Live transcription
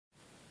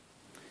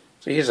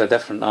So here's a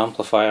different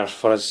amplifier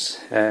for us.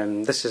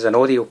 This is an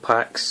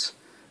Audiopax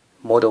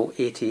model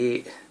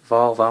 88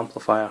 valve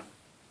amplifier,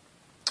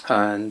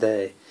 and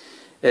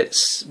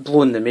it's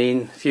blown the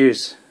main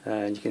fuse,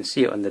 and you can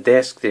see it on the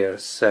desk there.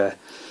 It's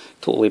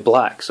totally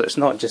black, so it's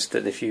not just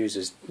that the fuse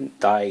has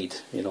died,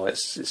 you know,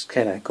 it's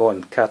kind of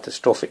gone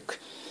catastrophic.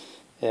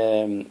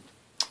 And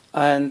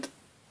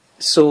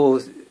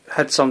so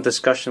had some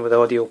discussion with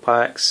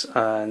Audiopax,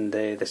 and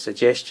the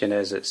suggestion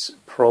is it's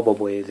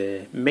probably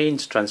the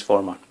mains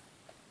transformer.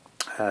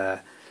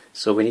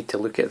 So we need to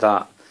look at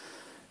that.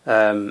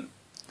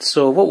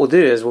 So what we'll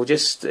do is we'll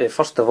just,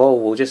 first of all,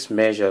 we'll just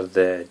measure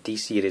the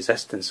DC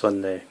resistance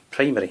on the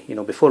primary. You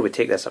know, before we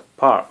take this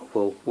apart,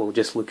 we'll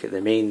just look at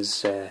the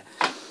mains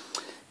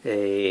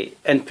input,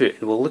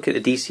 and we'll look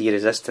at the DC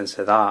resistance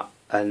of that,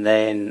 and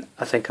then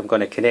I think I'm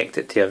going to connect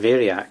it to a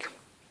variac,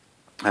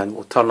 and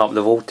we'll turn up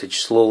the voltage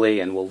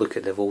slowly, and we'll look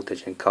at the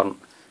voltage and current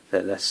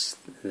that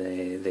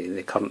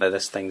the current that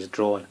this thing's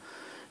drawn.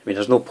 I mean,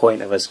 there's no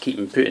point of us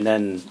putting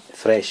in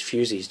fresh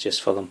fuses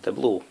just for them to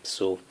blow,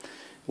 so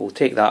we'll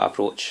take that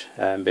approach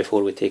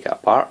before we take it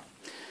apart,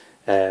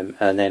 and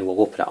then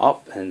we'll open it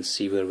up and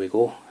see where we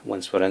go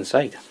once we're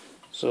inside.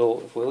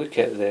 So if we look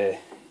at the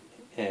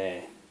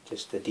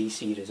just the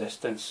DC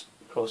resistance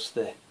across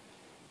the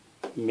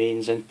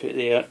mains input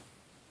there,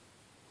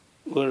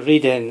 we're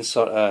reading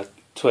sort of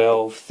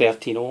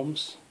 12-13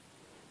 ohms.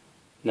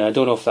 Now I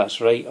don't know if that's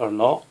right or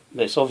not,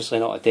 but it's obviously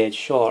not a dead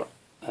short,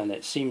 and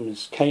it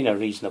seems kind of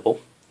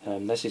reasonable.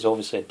 This is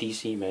obviously a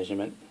DC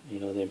measurement. You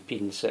know, the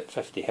impedance at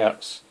 50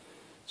 Hz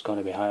is going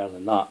to be higher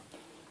than that.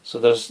 So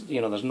there's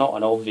not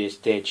an obvious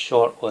dead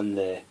short on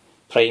the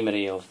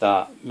primary of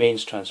that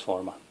mains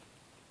transformer.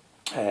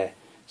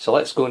 So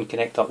let's go and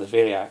connect up the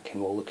variac,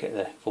 and we'll look at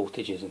the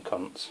voltages and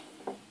currents.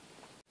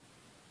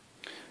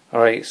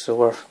 Alright, so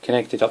we're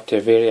connected up to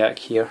a variac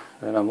here,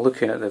 and I'm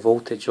looking at the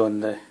voltage on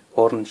the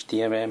orange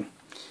DMM,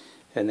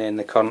 and then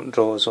the current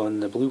draws on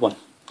the blue one.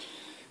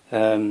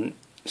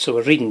 So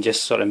we're reading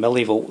just sort of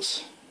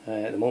millivolts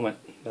at the moment,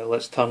 but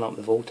let's turn up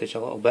the voltage a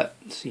little bit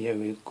and see how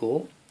we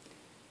go.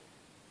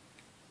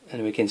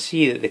 And we can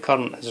see that the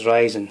current is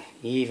rising.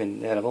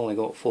 Even there, I've only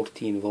got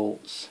 14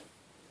 volts,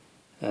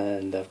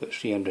 and I've got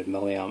 300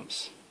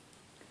 milliamps.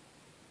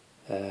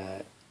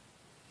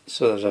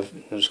 So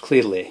there's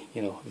clearly,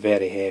 you know,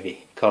 very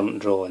heavy current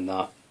draw in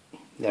that.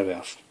 There we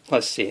are.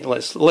 Let's see.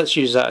 Let's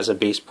use that as a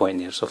base point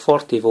there. So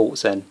 40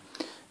 volts in,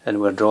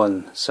 and we're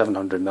drawing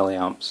 700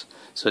 milliamps.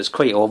 So it's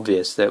quite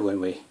obvious that when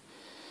we,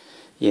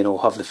 you know,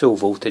 have the full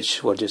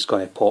voltage, we're just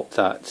going to pop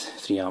that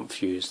 3 amp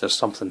fuse. There's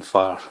something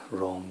far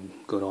wrong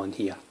going on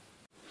here.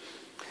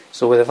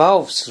 So with the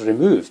valves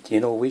removed, you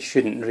know, we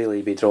shouldn't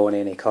really be drawing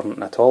any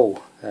current at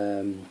all.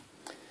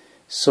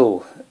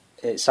 So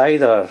it's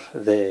either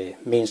the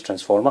mains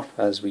transformer,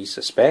 as we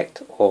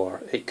suspect,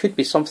 or it could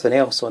be something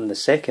else on the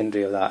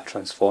secondary of that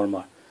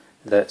transformer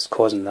that's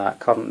causing that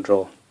current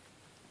draw.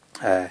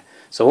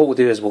 So what we'll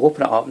do is we'll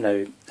open it up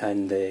now,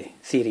 and the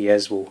theory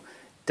is we'll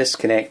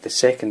disconnect the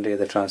secondary of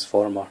the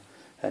transformer,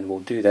 and we'll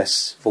do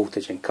this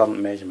voltage and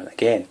current measurement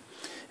again.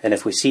 And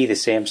if we see the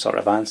same sort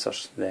of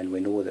answers, then we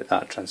know that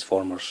that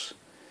transformer's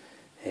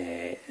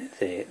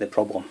the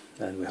problem,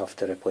 and we have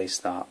to replace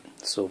that.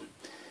 So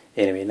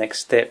anyway, next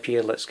step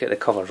here, let's get the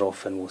covers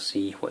off, and we'll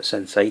see what's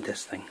inside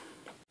this thing.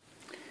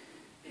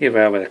 Here we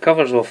are with the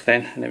covers off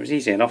then, and it was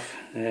easy enough.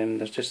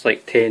 There's just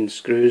like 10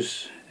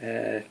 screws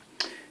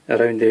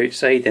around the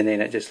outside, and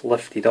then it just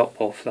lifted up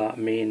off that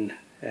main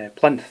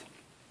plinth,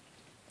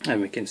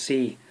 and we can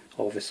see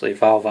obviously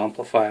valve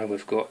amplifier.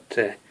 We've got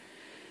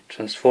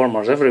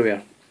transformers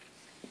everywhere,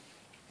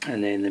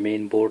 and then the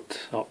main board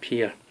up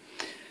here.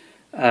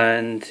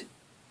 And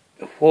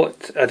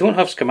what I don't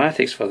have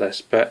schematics for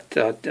this, but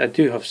I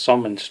do have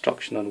some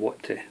instruction on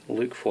what to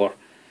look for.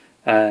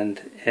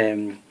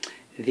 And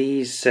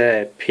these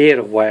pair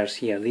of wires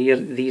here,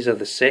 these are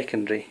the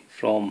secondary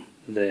from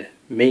the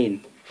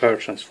main power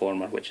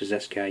transformer, which is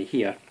this guy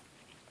here.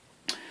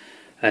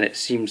 And it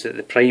seems that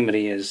the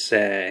primary is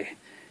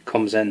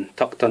comes in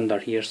tucked under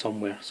here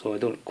somewhere, so I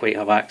don't quite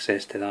have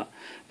access to that,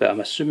 but I'm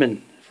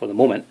assuming for the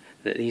moment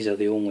that these are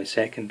the only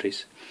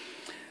secondaries.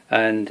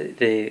 And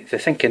the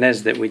thinking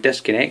is that we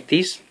disconnect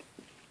these,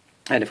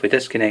 and if we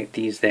disconnect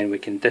these, then we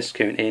can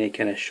discount any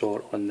kind of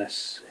short on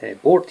this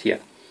board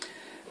here.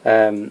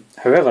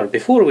 However,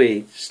 before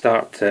we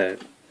start to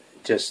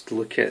just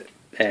look at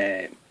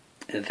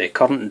the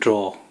current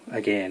draw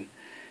again,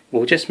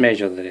 we'll just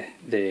measure the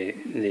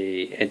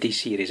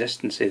DC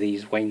resistance of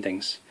these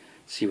windings,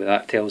 see what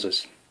that tells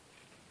us.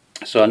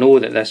 So I know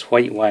that this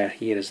white wire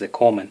here is the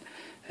common,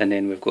 and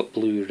then we've got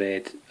blue,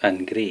 red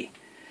and grey.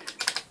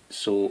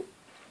 So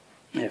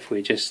if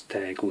we just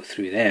go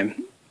through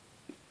them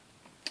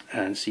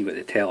and see what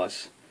they tell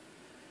us.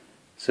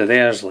 So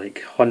there's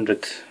like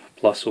 100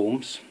 plus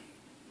ohms,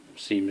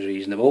 seems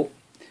reasonable.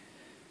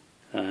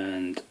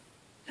 And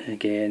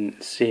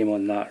again, same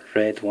on that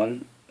red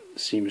one,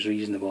 seems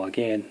reasonable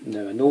again.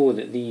 Now I know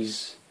that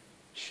these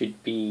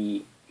should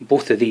be,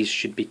 both of these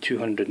should be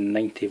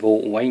 290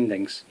 volt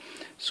windings,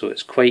 so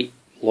it's quite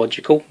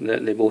logical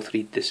that they both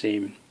read the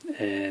same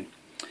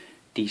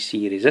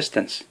DC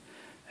resistance.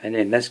 And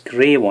then this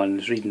grey one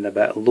is reading a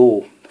bit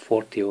low,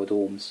 40 odd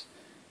ohms.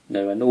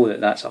 Now I know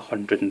that that's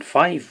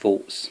 105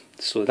 volts,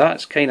 so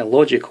that's kind of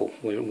logical.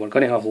 We're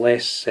going to have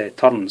less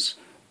turns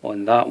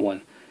on that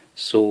one,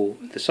 so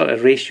the sort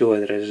of ratio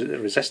of the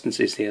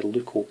resistances there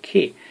look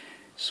okay,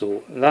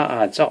 so that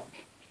adds up.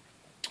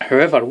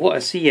 However, what I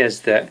see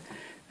is that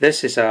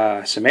this is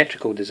a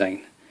symmetrical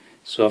design,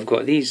 so I've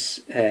got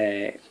these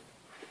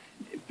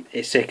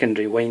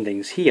secondary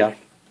windings here,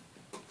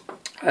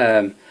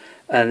 and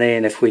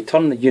then if we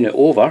turn the unit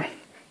over,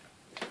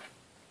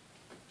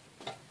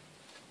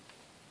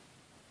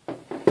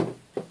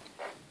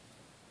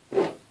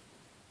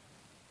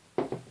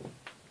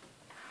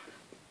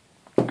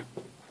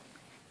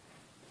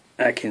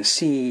 I can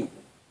see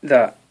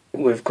that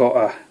we've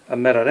got a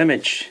mirror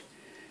image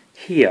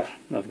here.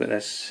 I've got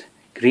this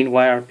green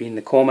wire being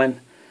the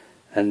common,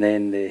 and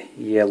then the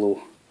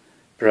yellow,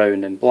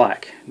 brown and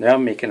black. Now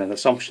I'm making an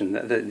assumption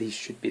that these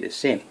should be the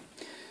same.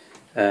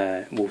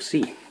 We'll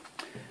see.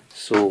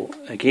 So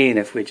again,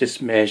 if we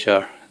just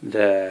measure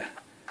the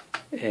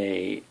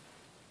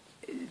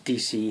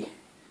DC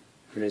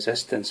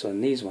resistance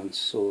on these ones,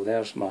 so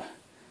there's my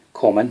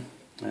common,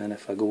 and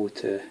if I go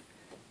to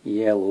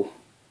yellow,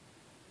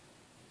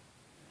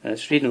 and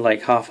it's reading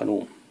like half an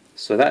ohm.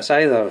 So that's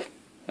either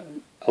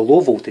a low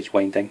voltage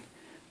winding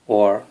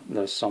or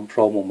there's some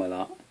problem with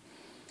that.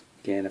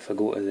 Again, if I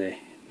go to the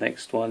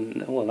next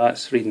one, well,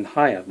 that's reading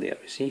higher there,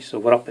 you see. So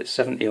we're up at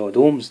 70 odd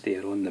ohms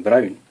there on the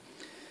brown.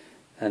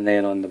 And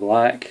then on the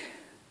black,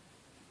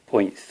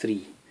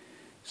 0.3.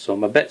 So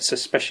I'm a bit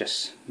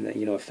suspicious that,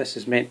 you know, if this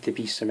is meant to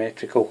be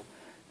symmetrical,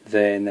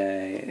 then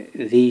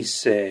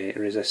these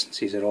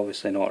resistances are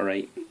obviously not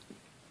right.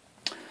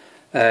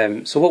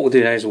 So what we'll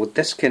do now is we'll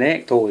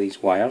disconnect all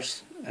these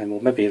wires, and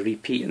we'll maybe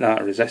repeat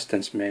that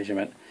resistance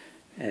measurement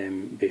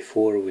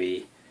before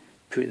we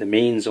put the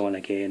mains on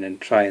again and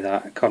try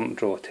that current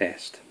draw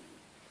test.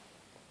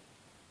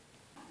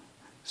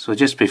 So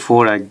just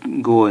before I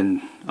go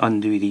and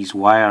undo these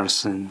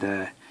wires and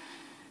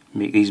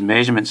make these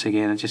measurements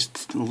again, I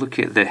just look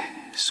at the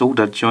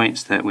solder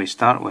joints that we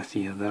start with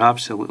here. They're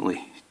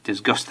absolutely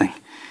disgusting,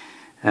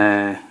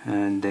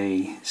 and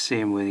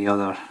same with the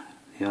other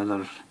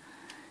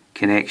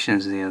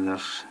connections there. They're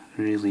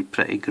really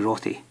pretty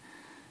grotty,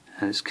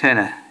 and it's kind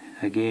of,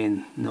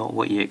 again, not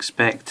what you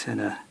expect in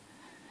a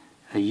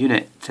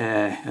unit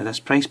at this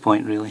price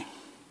point, really.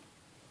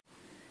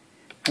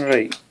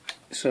 Right,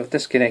 so I've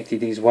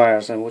disconnected these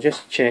wires, and we'll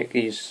just check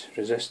these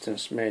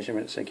resistance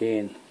measurements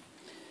again.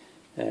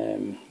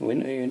 We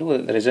know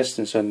that the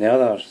resistance on the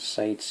other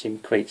side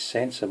seemed quite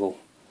sensible,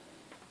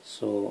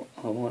 so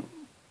I won't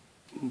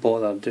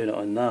bother doing it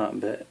on that,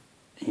 but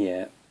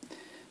yeah.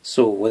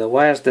 So with the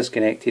wires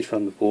disconnected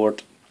from the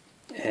board,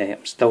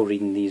 I'm still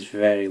reading these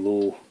very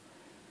low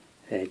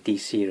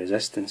DC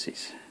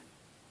resistances,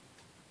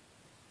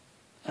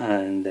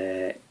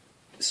 and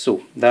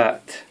so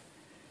that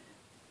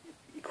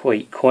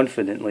quite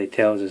confidently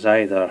tells us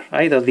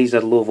either these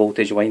are low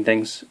voltage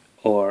windings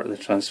or the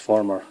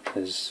transformer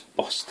is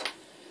bust,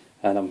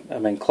 and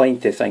I'm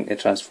inclined to think the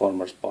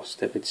transformer's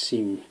bust. It would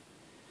seem,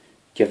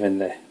 given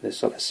the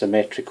sort of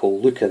symmetrical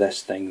look of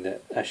this thing,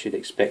 that I should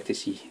expect to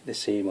see the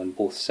same on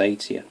both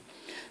sides here.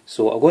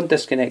 So I'll go and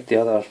disconnect the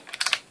other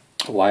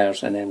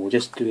wires, and then we'll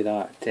just do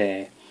that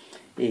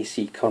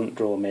AC current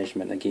draw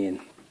measurement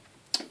again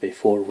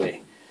before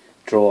we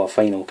draw a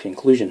final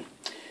conclusion.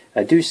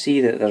 I do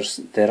see that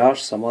there are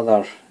some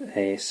other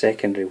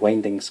secondary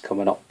windings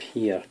coming up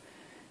here,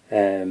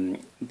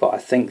 but I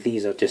think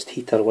these are just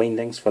heater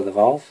windings for the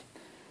valve.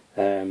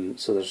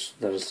 So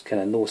there's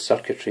kind of no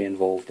circuitry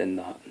involved in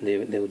that.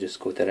 They'll just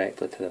go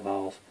directly to the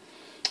valve.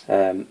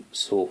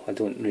 So I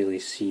don't really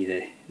see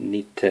the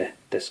need to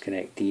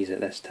disconnect these at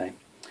this time.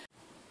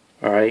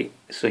 Alright,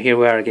 so here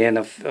we are again.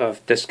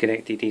 I've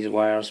disconnected these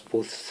wires,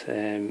 both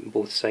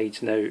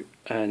sides now,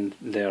 and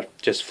they're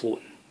just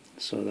floating.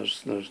 So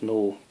there's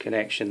no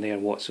connection there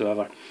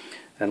whatsoever.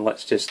 And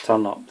let's just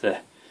turn up the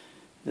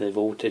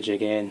voltage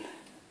again,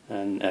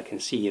 and I can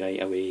see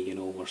right away, you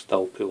know, we're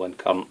still pulling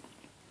current.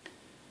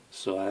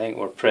 So I think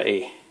we're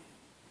pretty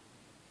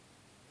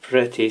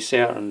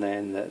certain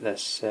then that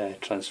this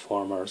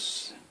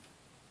transformer's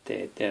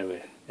dead.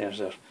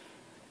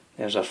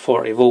 There's our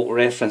 40 volt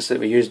reference that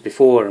we used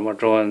before, and we're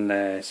drawing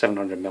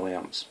 700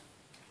 milliamps.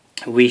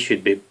 We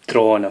should be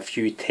drawing a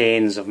few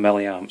tens of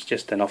milliamps,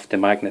 just enough to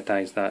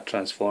magnetise that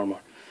transformer.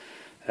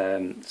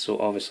 So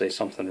obviously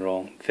something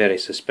wrong. Very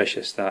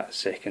suspicious that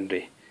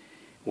secondary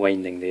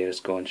winding there has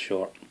gone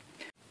short.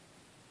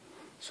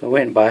 So I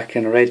went back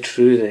and read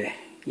through the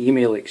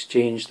email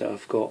exchange that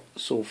I've got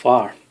so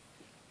far,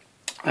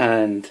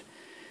 and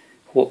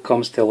what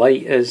comes to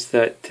light is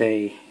that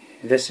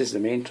this is the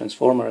main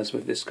transformer, as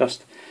we've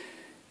discussed.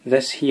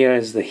 This here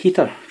is the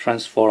heater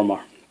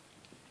transformer,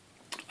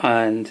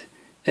 and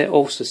it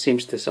also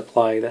seems to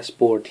supply this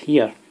board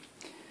here,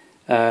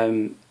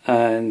 and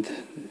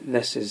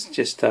this is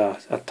just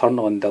a turn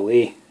on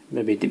delay,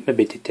 maybe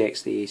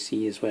detects the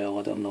AC as well.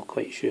 I'm not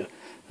quite sure,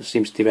 There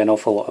seems to be an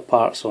awful lot of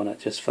parts on it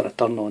just for a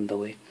turn-on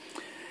delay.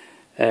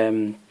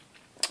 But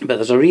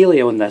there's a relay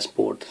on this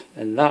board,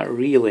 and that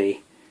relay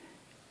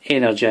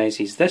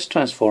energises this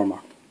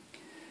transformer.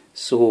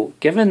 So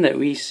given that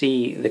we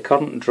see the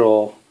current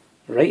draw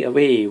right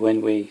away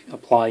when we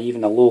apply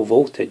even a low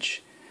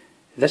voltage,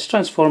 this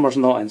transformer's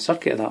not in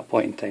circuit at that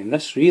point in time.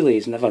 This relay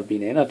has never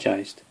been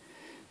energised.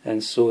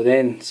 And so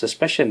then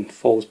suspicion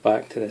falls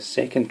back to the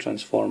second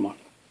transformer.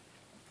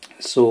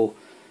 So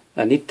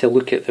I need to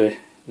look at the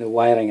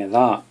wiring of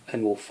that,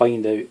 and we'll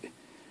find out,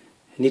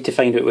 I need to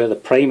find out where the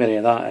primary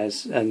of that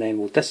is, and then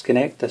we'll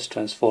disconnect this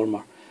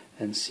transformer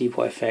and see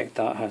what effect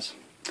that has.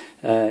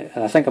 And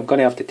I think I'm going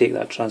to have to take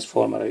that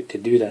transformer out to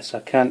do this.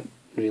 I can't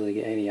really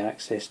get any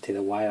access to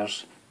the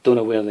wires, don't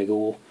know where they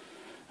go.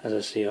 As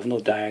I say, I've no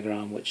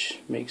diagram, which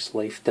makes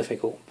life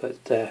difficult, but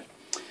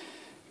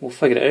we'll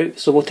figure it out.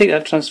 So we'll take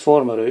that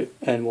transformer out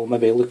and we'll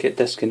maybe look at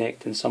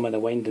disconnecting some of the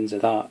windings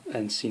of that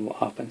and see what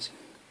happens.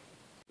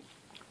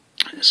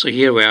 So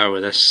here we are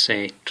with this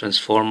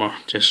transformer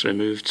just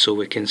removed so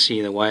we can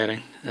see the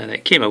wiring, and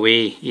it came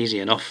away easy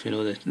enough, you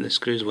know, the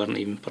screws weren't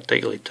even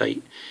particularly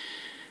tight.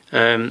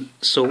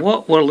 So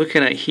what we're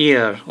looking at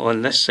here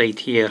on this side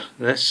here,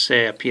 this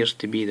appears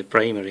to be the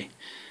primary,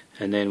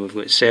 and then we've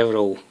got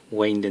several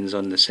windings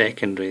on the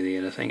secondary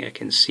there. I think I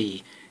can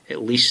see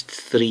at least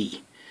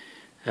 3.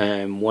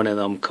 One of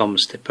them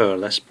comes to power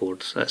this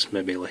board, so that's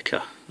maybe like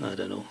a, I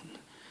don't know,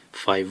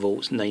 5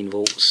 volts, 9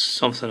 volts,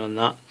 something on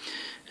that.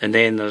 And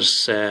then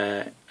there's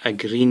a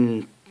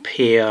green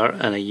pair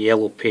and a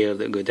yellow pair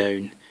that go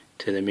down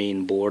to the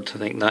main board. I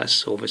think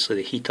that's obviously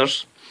the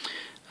heaters.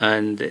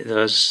 And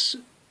there's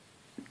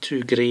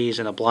 2 greys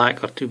and a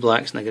black, or 2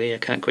 blacks and a grey, I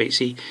can't quite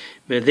see,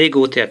 but they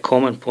go to a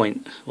common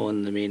point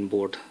on the main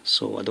board,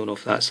 so I don't know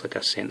if that's like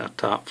a centre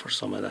tap for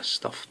some of this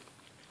stuff.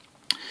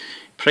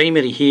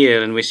 Primary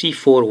here, and we see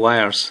 4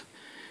 wires.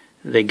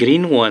 The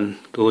green one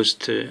goes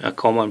to a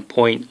common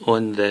point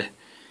on the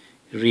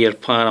rear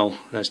panel.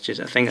 That's just,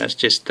 I think that's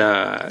just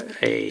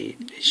a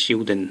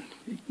shielding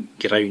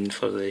ground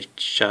for the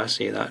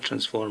chassis of that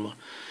transformer.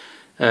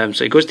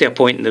 So it goes to a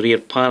point in the rear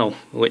panel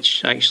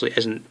which actually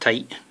isn't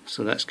tight,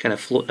 so that's kind of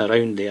floating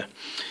around there.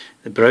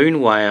 The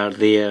brown wire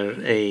there,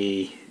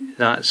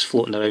 that's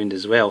floating around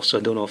as well, so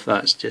I don't know if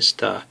that's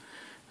just a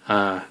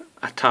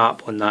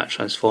tap on that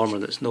transformer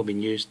that's not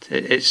been used.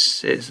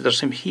 There's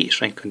some heat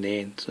shrink on the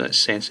end, so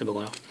that's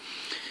sensible enough.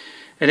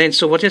 And then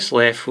so we're just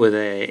left with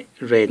a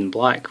red and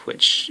black,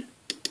 which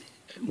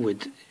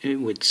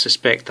would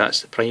suspect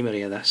that's the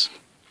primary of this.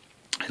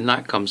 And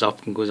that comes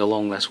up and goes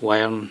along this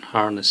wiring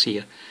harness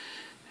here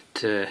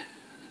to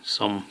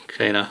some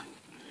kind of,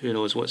 who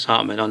knows what's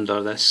happening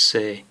under this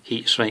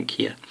heat shrink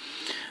here.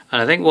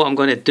 And I think what I'm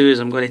going to do is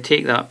I'm going to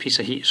take that piece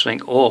of heat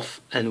shrink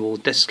off, and we'll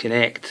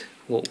disconnect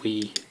what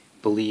we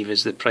believe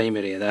is the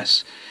primary of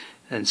this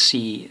and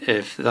see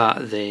if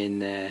that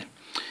then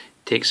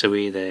takes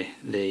away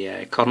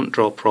the current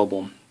draw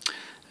problem.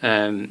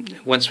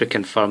 Once we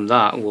confirm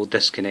that, we'll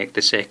disconnect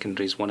the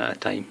secondaries one at a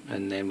time,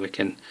 and then we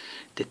can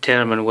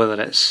determine whether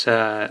it's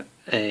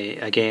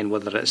again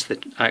whether it's the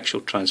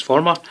actual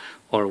transformer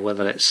or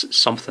whether it's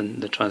something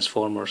the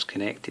transformer is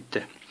connected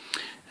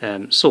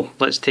to. So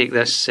let's take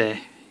this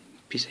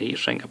piece of heat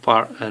shrink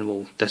apart and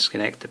we'll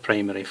disconnect the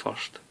primary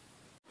first.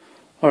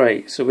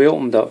 Alright, so we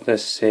opened up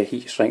this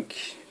heat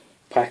shrink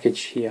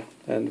package here,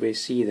 and we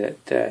see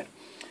that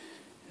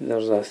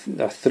there's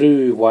a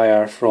through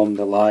wire from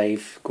the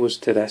live goes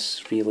to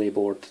this relay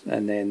board,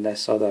 and then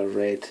this other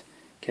red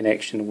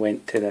connection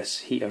went to this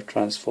heater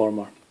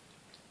transformer.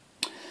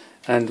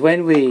 And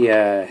when we,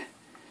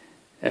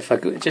 if I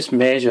just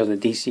measure the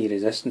DC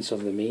resistance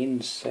of the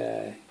mains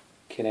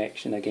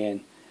connection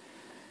again,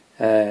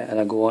 and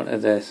I go on to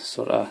the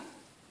sort of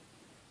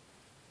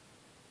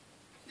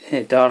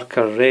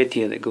darker red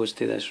here that goes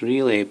to this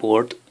relay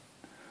board,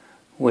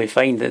 we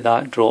find that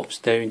that drops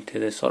down to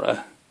the sort of,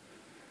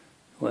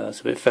 well,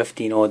 it's about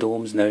 15 odd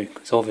ohms now,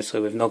 because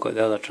obviously we've not got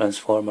the other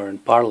transformer in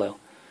parallel,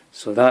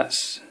 so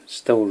that's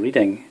still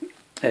reading.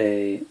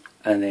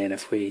 And then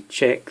if we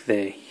check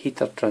the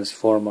heater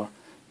transformer,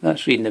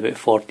 that's reading about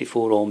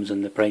 44 ohms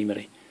in the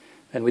primary,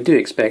 and we do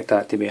expect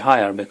that to be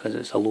higher because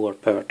it's a lower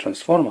power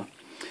transformer.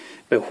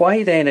 But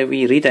why then are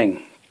we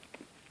reading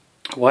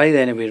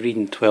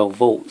 12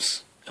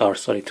 volts, or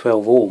sorry,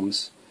 12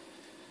 ohms,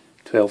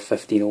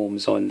 15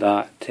 ohms on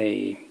that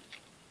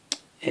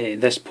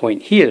this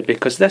point here?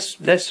 Because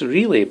this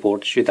relay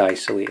board should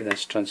isolate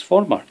this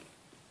transformer.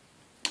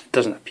 It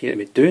doesn't appear to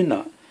be doing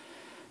that,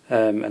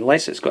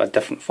 unless it's got a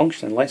different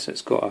function, unless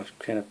it's got a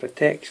kind of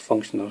protect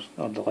function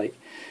or the like.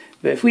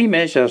 But if we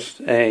measure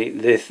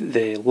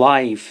the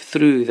live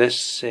through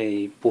this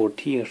board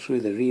here,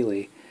 through the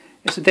relay,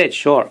 it's a dead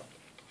short.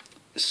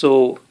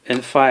 So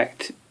in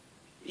fact,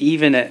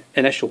 even at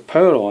initial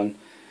power on,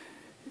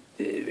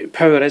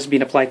 power is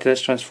being applied to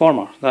this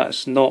transformer.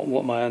 That's not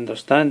what my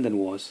understanding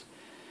was.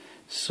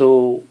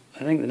 So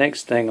I think the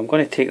next thing, I'm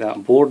going to take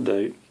that board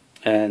out,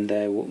 and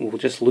we'll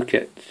just look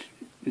at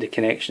the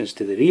connections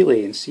to the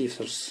relay and see if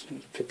there's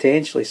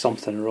potentially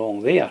something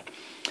wrong there.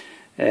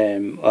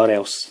 or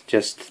else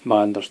just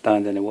my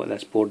understanding of what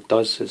this board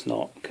does is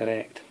not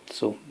correct.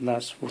 So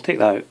we'll take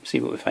that out, see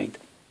what we find.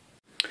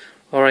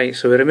 Alright,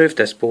 so we removed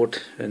this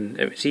board, and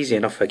it was easy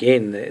enough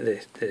again.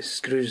 The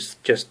screws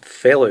just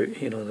fell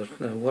out, you know,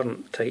 they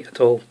weren't tight at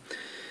all.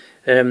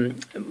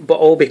 But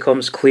all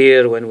becomes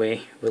clear when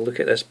we look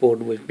at this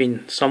board. We've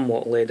been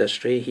somewhat led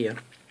astray here,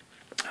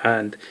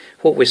 and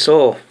what we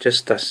saw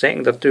just a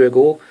second or two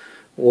ago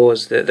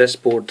was that this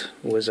board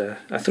was a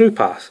through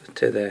path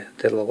to the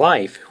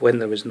live when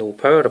there was no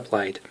power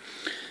applied,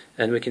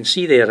 and we can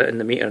see there in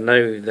the meter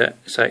now that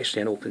it's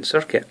actually an open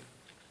circuit.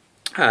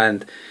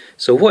 And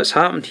so what's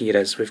happened here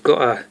is we've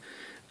got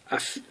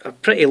a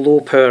pretty low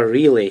power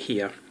relay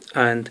here,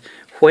 and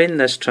when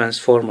this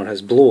transformer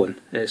has blown,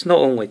 it's not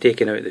only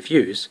taken out the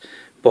fuse,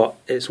 but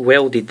it's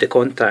welded the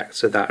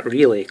contacts of that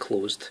relay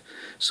closed.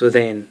 So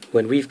then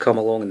when we've come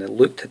along and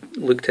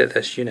looked at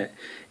this unit,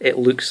 it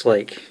looks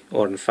like,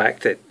 or in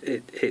fact it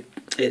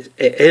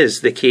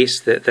is the case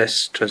that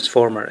this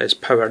transformer is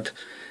powered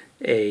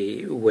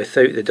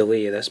without the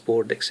delay of this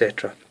board,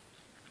 etc.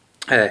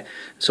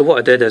 So what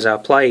I did is I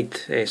applied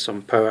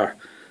some power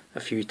a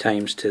few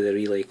times to the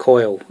relay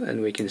coil,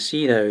 and we can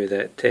see now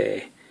that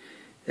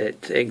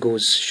it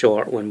goes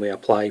short when we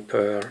apply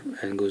power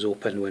and goes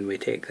open when we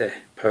take the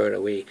power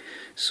away.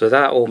 So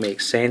that all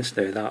makes sense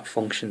now, that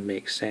function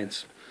makes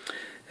sense.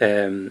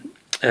 Now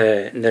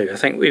I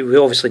think we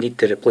obviously need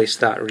to replace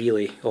that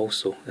relay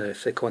also.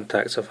 If the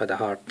contacts have had a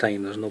hard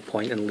time, there's no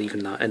point in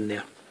leaving that in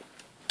there.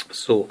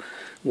 So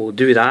we'll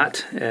do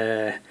that.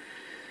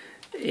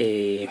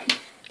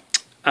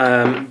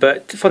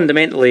 But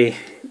fundamentally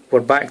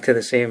we're back to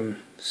the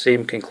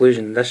same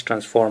conclusion. This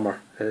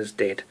transformer is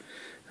dead,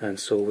 and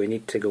so we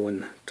need to go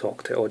and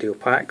talk to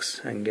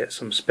Audiopax and get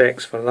some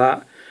specs for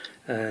that,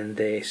 and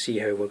see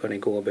how we're going to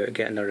go about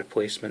getting a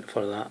replacement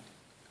for that.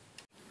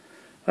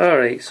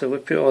 Alright, so we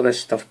put all this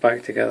stuff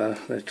back together,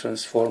 the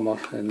transformer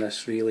and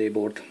this relay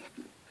board.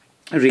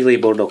 The relay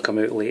board will come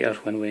out later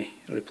when we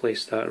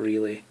replace that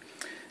relay.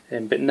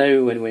 But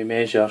now when we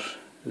measure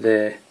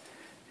the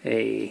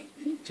mains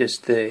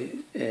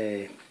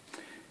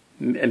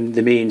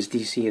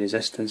DC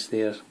resistance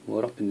there,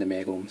 we're up in the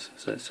megohms,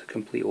 so it's a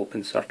complete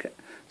open circuit.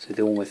 So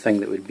the only thing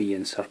that would be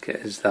in circuit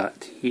is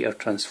that heater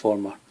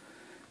transformer,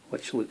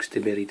 which looks to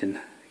be reading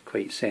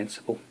quite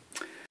sensible.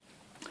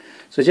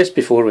 So just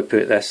before we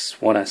put this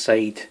one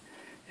aside,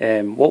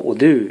 what we'll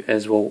do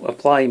is we'll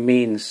apply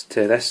mains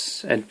to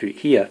this input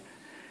here,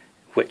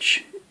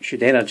 which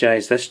should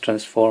energise this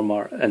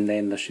transformer, and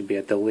then there should be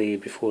a delay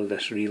before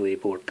this relay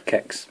board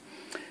kicks.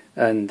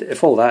 And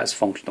if all that's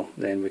functional,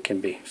 then we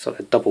can be sort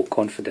of double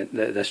confident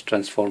that this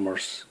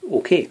transformer's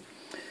okay.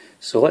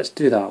 So let's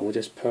do that. We'll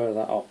just power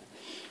that up.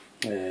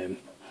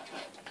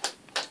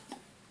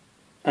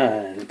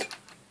 And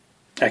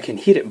I can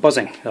hear it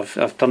buzzing.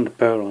 I've turned the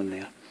power on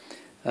there,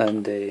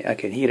 and I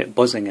can hear it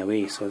buzzing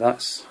away, so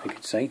that's a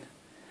good sign.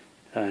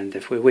 And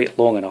if we wait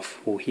long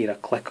enough, we'll hear a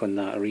click on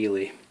that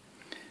relay,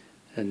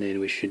 and then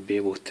we should be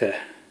able to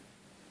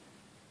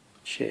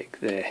check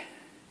the...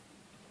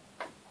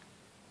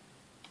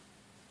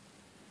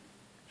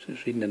 So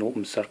it's reading an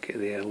open circuit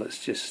there.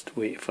 Let's just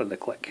wait for the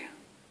click.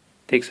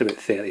 Takes about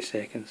 30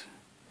 seconds.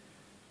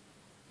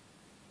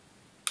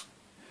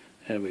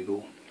 There we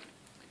go.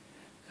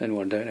 And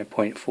we're down to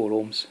 0.4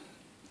 ohms.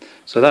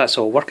 So that's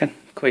all working.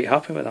 Quite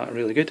happy with that,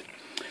 really good.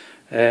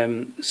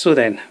 So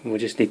then we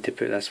just need to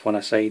put this one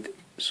aside,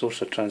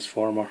 source a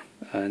transformer,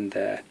 and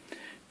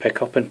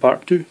pick up in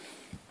part 2.